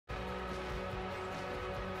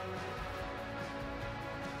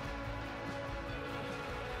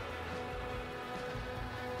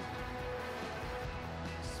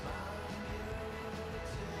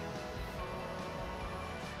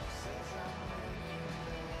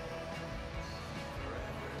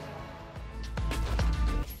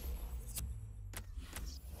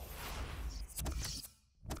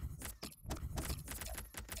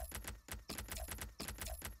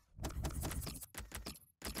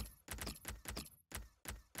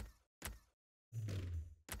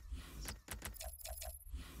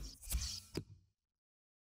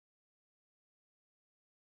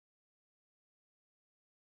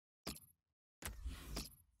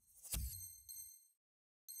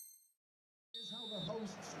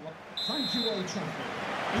Thank you, Old Trafford.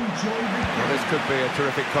 Enjoy the game. Well, this could be a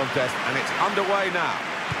terrific contest, and it's underway now.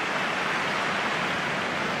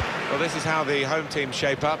 Well, this is how the home team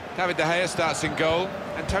shape up. David De Gea starts in goal.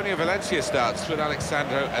 Antonio Valencia starts with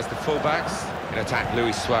Alexandro as the fullbacks. In attack,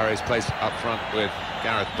 Luis Suarez plays up front with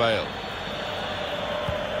Gareth Bale.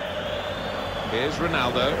 Here's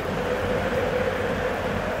Ronaldo.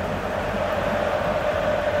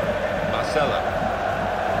 Marcelo.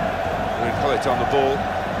 With on the ball.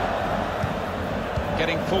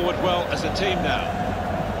 Getting forward well as a team now.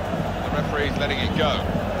 The referee's letting it go.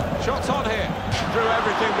 Shots on here. Threw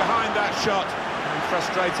everything behind that shot. And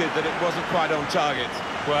frustrated that it wasn't quite on target.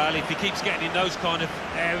 Well, if he keeps getting in those kind of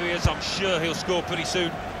areas, I'm sure he'll score pretty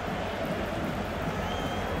soon.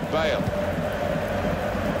 Bale.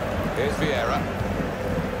 Here's Vieira.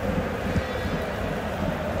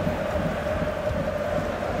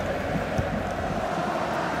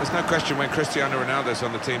 There's no question when Cristiano Ronaldo's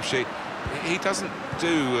on the team sheet, he doesn't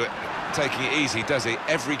do taking it easy, does he?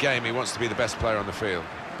 Every game he wants to be the best player on the field.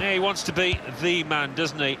 Yeah, he wants to be the man,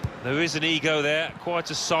 doesn't he? There is an ego there, quite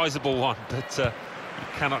a sizable one, but you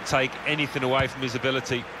cannot take anything away from his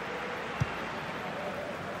ability.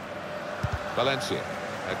 Valencia.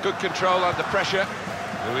 A good control under pressure.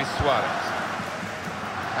 Luis Suarez.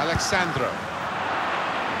 Alexandro.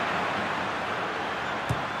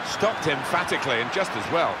 Stopped emphatically and just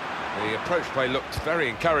as well. The approach play looked very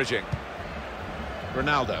encouraging.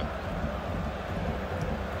 Ronaldo.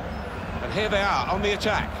 And here they are on the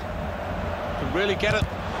attack. Can really get it.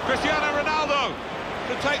 Cristiano Ronaldo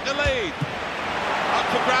to take the lead. Up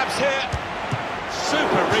for grabs here.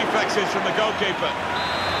 Super reflexes from the goalkeeper.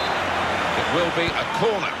 It will be a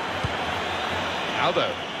corner.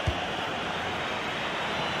 Ronaldo.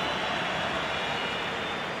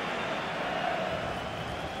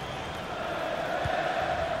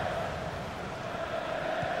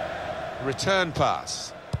 Return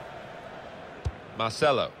pass.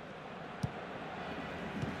 Marcelo.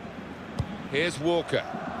 Here's Walker.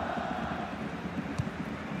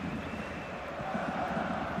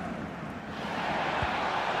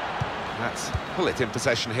 Let's pull it in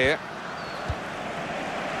possession here.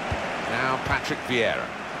 Now Patrick Vieira.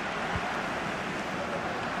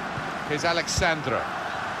 Here's Alexandro.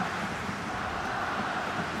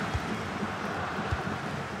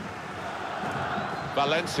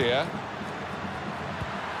 Valencia.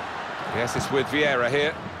 Yes, it's with Vieira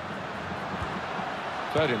here.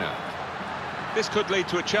 Ferdinand. This could lead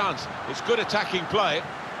to a chance. It's good attacking play.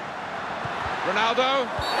 Ronaldo.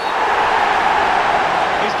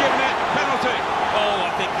 He's given it. Penalty. Oh,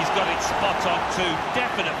 I think he's got it spot on too.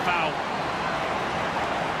 Definite foul.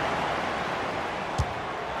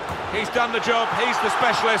 He's done the job. He's the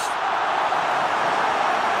specialist.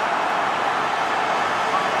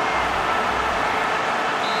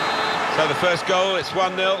 So the first goal, it's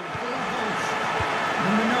 1-0.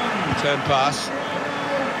 Turn pass.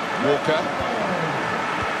 Walker.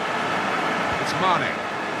 It's Mane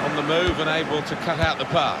on the move and able to cut out the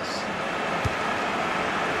pass.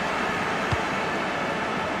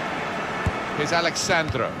 Here's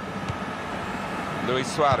Alexandro.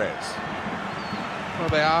 Luis Suarez. Well,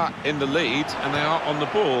 they are in the lead and they are on the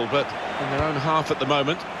ball, but in their own half at the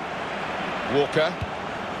moment. Walker.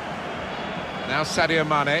 Now Sadio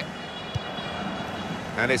Mane.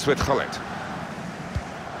 And it's with Gullit.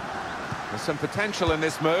 There's some potential in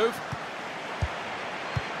this move.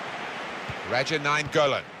 Raja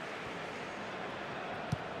Nainggolan.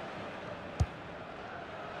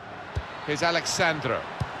 Here's Alexandro.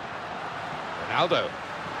 Ronaldo.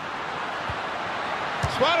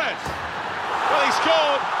 Suarez. Well, he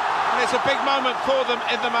scored, and it's a big moment for them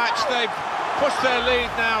in the match. They've pushed their lead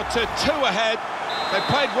now to 2 ahead. They've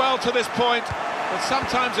played well to this point, but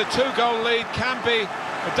sometimes a 2-goal lead can be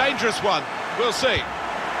a dangerous one. We'll see.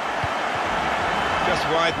 Just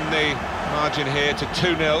widen the margin here to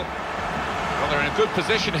 2-0. Well, they're in a good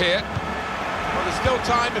position here. Well, there's still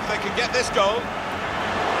time if they can get this goal.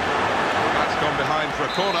 That's gone behind for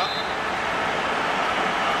a corner.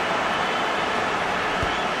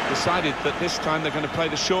 Decided that this time they're going to play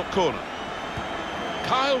the short corner.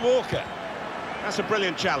 Kyle Walker. That's a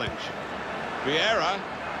brilliant challenge. Vieira.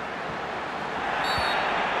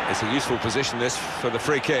 It's a useful position, this, for the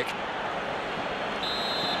free kick.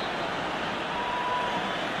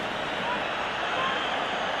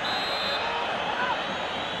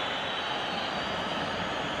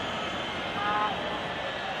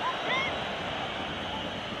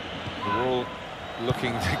 They're all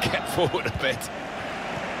looking to get forward a bit.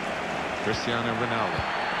 Cristiano Ronaldo.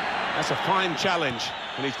 That's a fine challenge,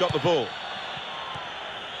 and he's got the ball.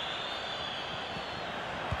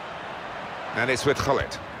 And it's with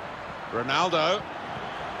Gullit. Ronaldo.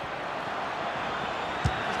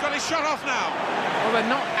 He's got his shot off now. Well, they're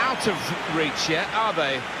not out of reach yet, are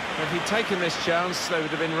they? If he'd taken this chance, they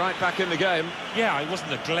would have been right back in the game. Yeah, it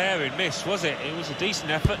wasn't a glaring miss, was it? It was a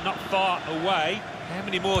decent effort, not far away. How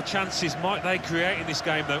many more chances might they create in this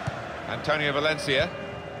game, though? Antonio Valencia.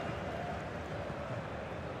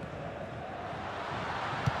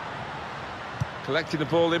 Collecting the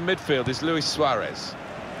ball in midfield is Luis Suarez.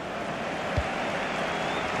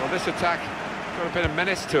 Well, this attack got a bit of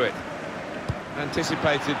menace to it.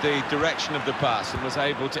 Anticipated the direction of the pass and was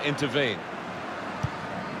able to intervene.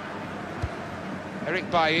 Eric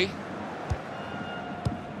Bailly.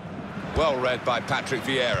 Well read by Patrick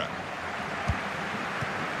Vieira.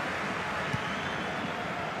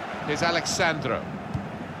 Here's Alexandro.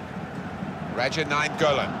 Raja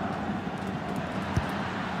Nainggolan.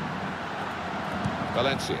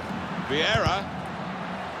 Valencia. Vieira.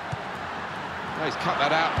 Oh, he's cut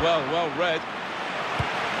that out well read.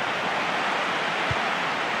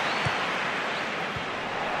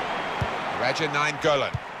 Raja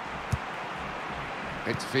Nainggolan.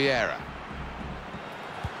 It's Vieira.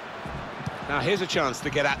 Now here's a chance to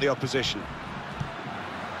get at the opposition.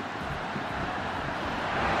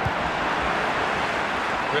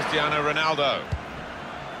 Cristiano Ronaldo.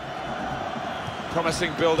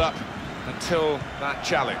 Promising build-up until that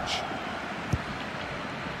challenge.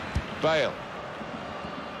 Bale.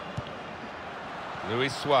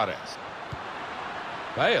 Luis Suarez.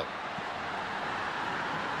 Bale.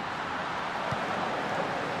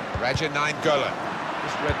 Raja Nainggolan.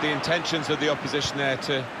 Just read the intentions of the opposition there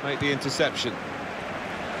to make the interception.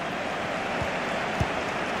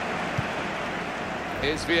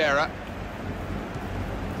 Here's Vieira.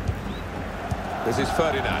 This is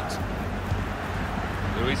Ferdinand.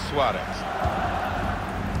 Luis Suarez.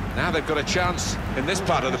 Now they've got a chance in this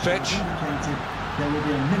part of the pitch. There will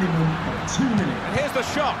be a minimum of 2 minutes. And here's the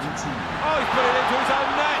shot. Oh, he's put it into his own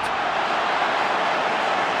net.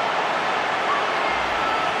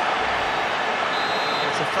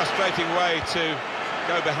 It's a frustrating way to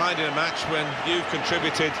go behind in a match when you've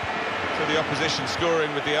contributed to the opposition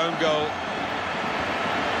scoring with the own goal.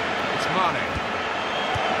 It's Mane.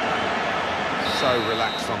 So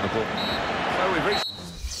relaxed on the ball. So we've reached...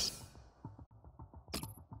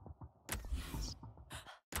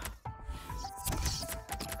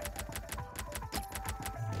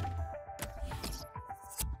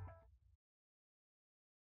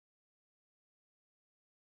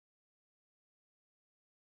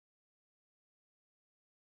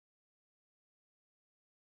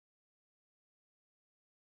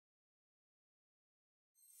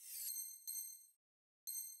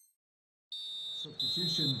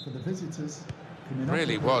 Substitution for the visitors.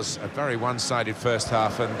 Really was a very one-sided first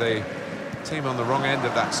half, and the team on the wrong end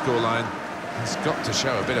of that scoreline has got to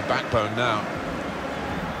show a bit of backbone now.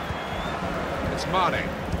 It's Mane.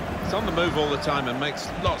 He's on the move all the time and makes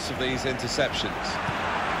lots of these interceptions.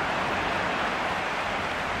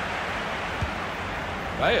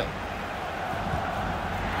 Bale.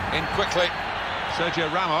 In quickly.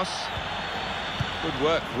 Sergio Ramos. Good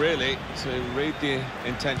work, really, to read the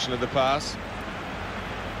intention of the pass.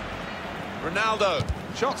 Ronaldo,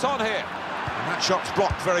 shots on here. And that shot's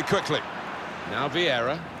blocked very quickly. Now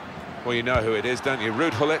Vieira. Well, you know who it is, don't you?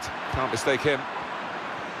 Ruud Gullit, can't mistake him.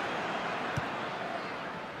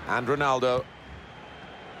 And Ronaldo.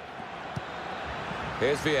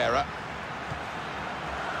 Here's Vieira.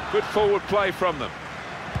 Good forward play from them.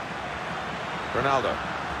 Ronaldo.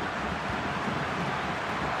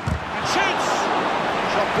 And shoots!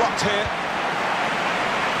 Shot blocked here.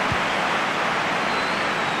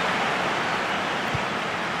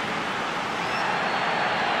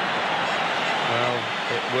 Well,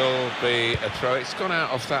 it will be a throw. It's gone out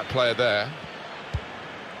off that player there.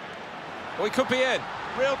 Oh, he could be in.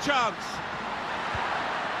 Real chance.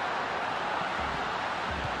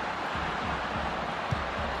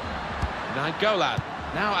 Nainggolan.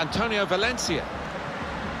 Now Antonio Valencia.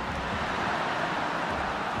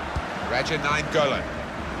 Raja Nainggolan.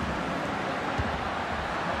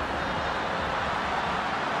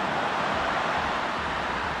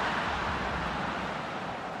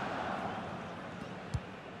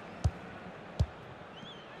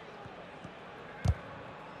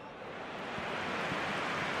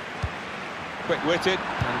 Quick-witted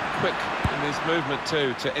and quick in his movement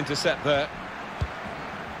too to intercept there.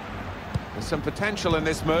 There's some potential in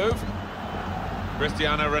this move.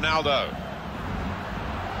 Cristiano Ronaldo.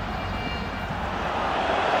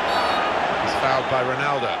 He's fouled by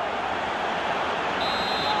Ronaldo.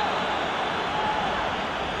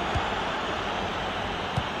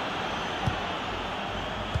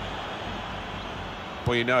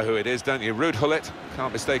 Well, you know who it is, don't you? Ruud Gullit,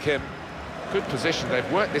 can't mistake him. Good position,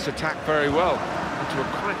 they've worked this attack very well. Into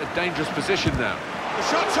quite a dangerous position now. The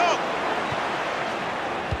shot's on!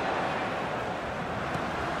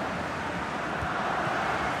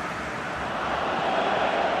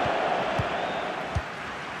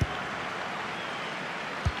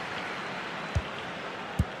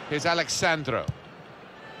 Here's Alexandro.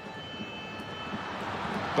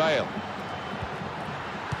 Bale.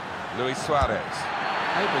 Luis Suarez.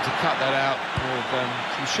 Able to cut that out with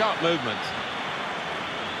some sharp movement.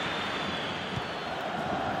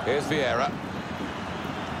 Here's Vieira.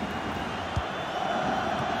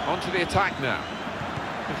 On to the attack now.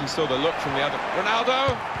 I think he saw the look from the other.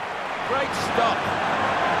 Ronaldo! Great stop.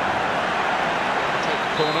 Take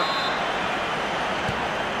the corner.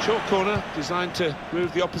 Short corner, designed to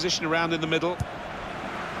move the opposition around in the middle.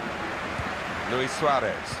 Luis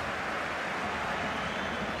Suarez.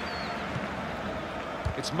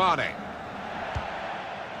 It's Mane.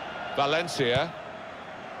 Valencia.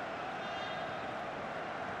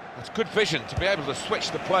 That's good vision to be able to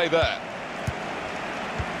switch the play there.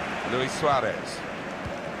 Luis Suarez.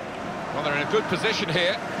 Well, they're in a good position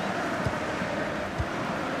here.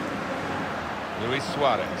 Luis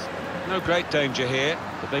Suarez. No great danger here,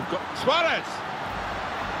 but they've got Suarez!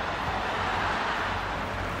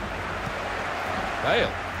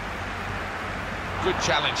 Bale. Good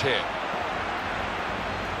challenge here.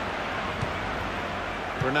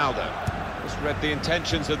 Ronaldo. Just read the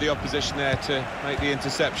intentions of the opposition there to make the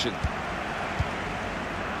interception.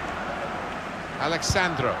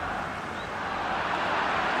 Alexandro.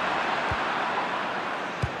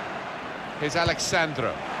 Here's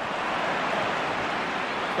Alexandro.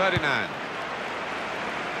 Ferdinand.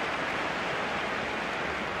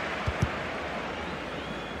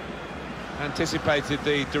 Anticipated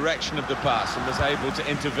the direction of the pass and was able to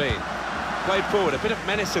intervene. Played forward, a bit of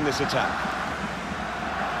menace in this attack.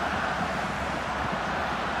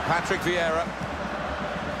 Patrick Vieira.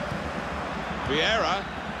 Vieira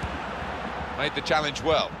made the challenge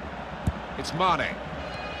well. It's Mane.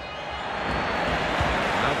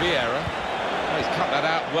 Now Vieira. Oh, he's cut that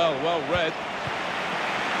out well read.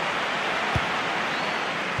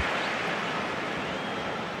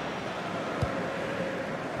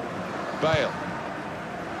 Bale.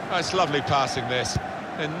 Oh, it's lovely passing this.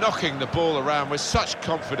 They're knocking the ball around with such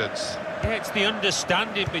confidence. Yeah, it's the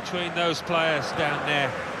understanding between those players down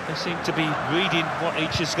there. They seem to be reading what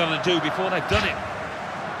each is going to do before they've done it.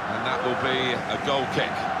 And that will be a goal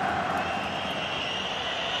kick.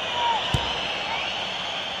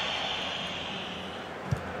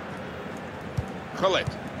 Gullit.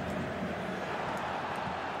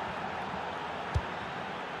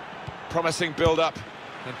 Promising build-up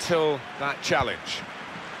until that challenge.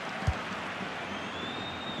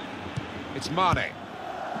 It's Mane.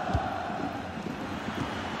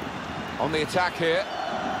 On the attack here.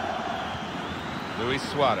 Luis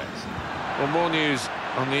Suarez. Well, more news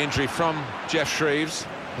on the injury from Jeff Shreves.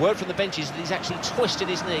 Word from the bench is that he's actually twisted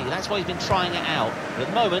his knee. That's why he's been trying it out. But at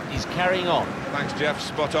the moment, he's carrying on. Thanks, Jeff.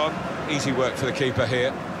 Spot on. Easy work for the keeper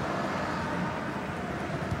here.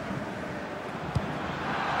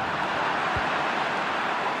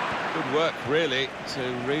 Good work, really, to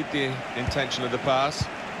read the intention of the pass.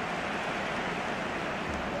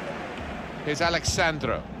 Here's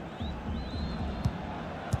Alexandro.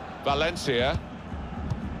 Valencia.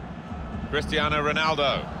 Cristiano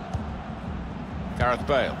Ronaldo. Gareth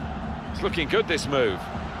Bale. It's looking good, this move.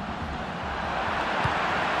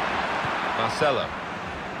 Marcelo.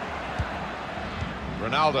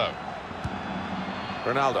 Ronaldo.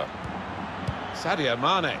 Ronaldo. Sadio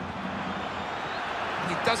Mane.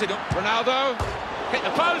 He does it up. Ronaldo. Hit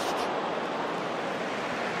the post.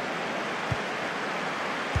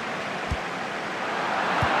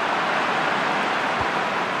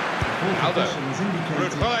 Ronaldo.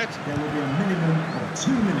 Ruud Gullit. There will be a minimum of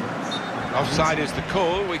 2 minutes. Offside is the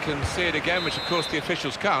call. We can see it again, which of course the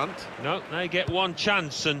officials can't. No, they get one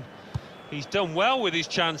chance, and he's done well with his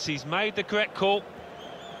chance. He's made the correct call.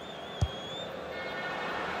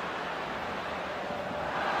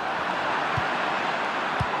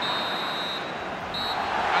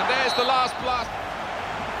 And there's the last blast.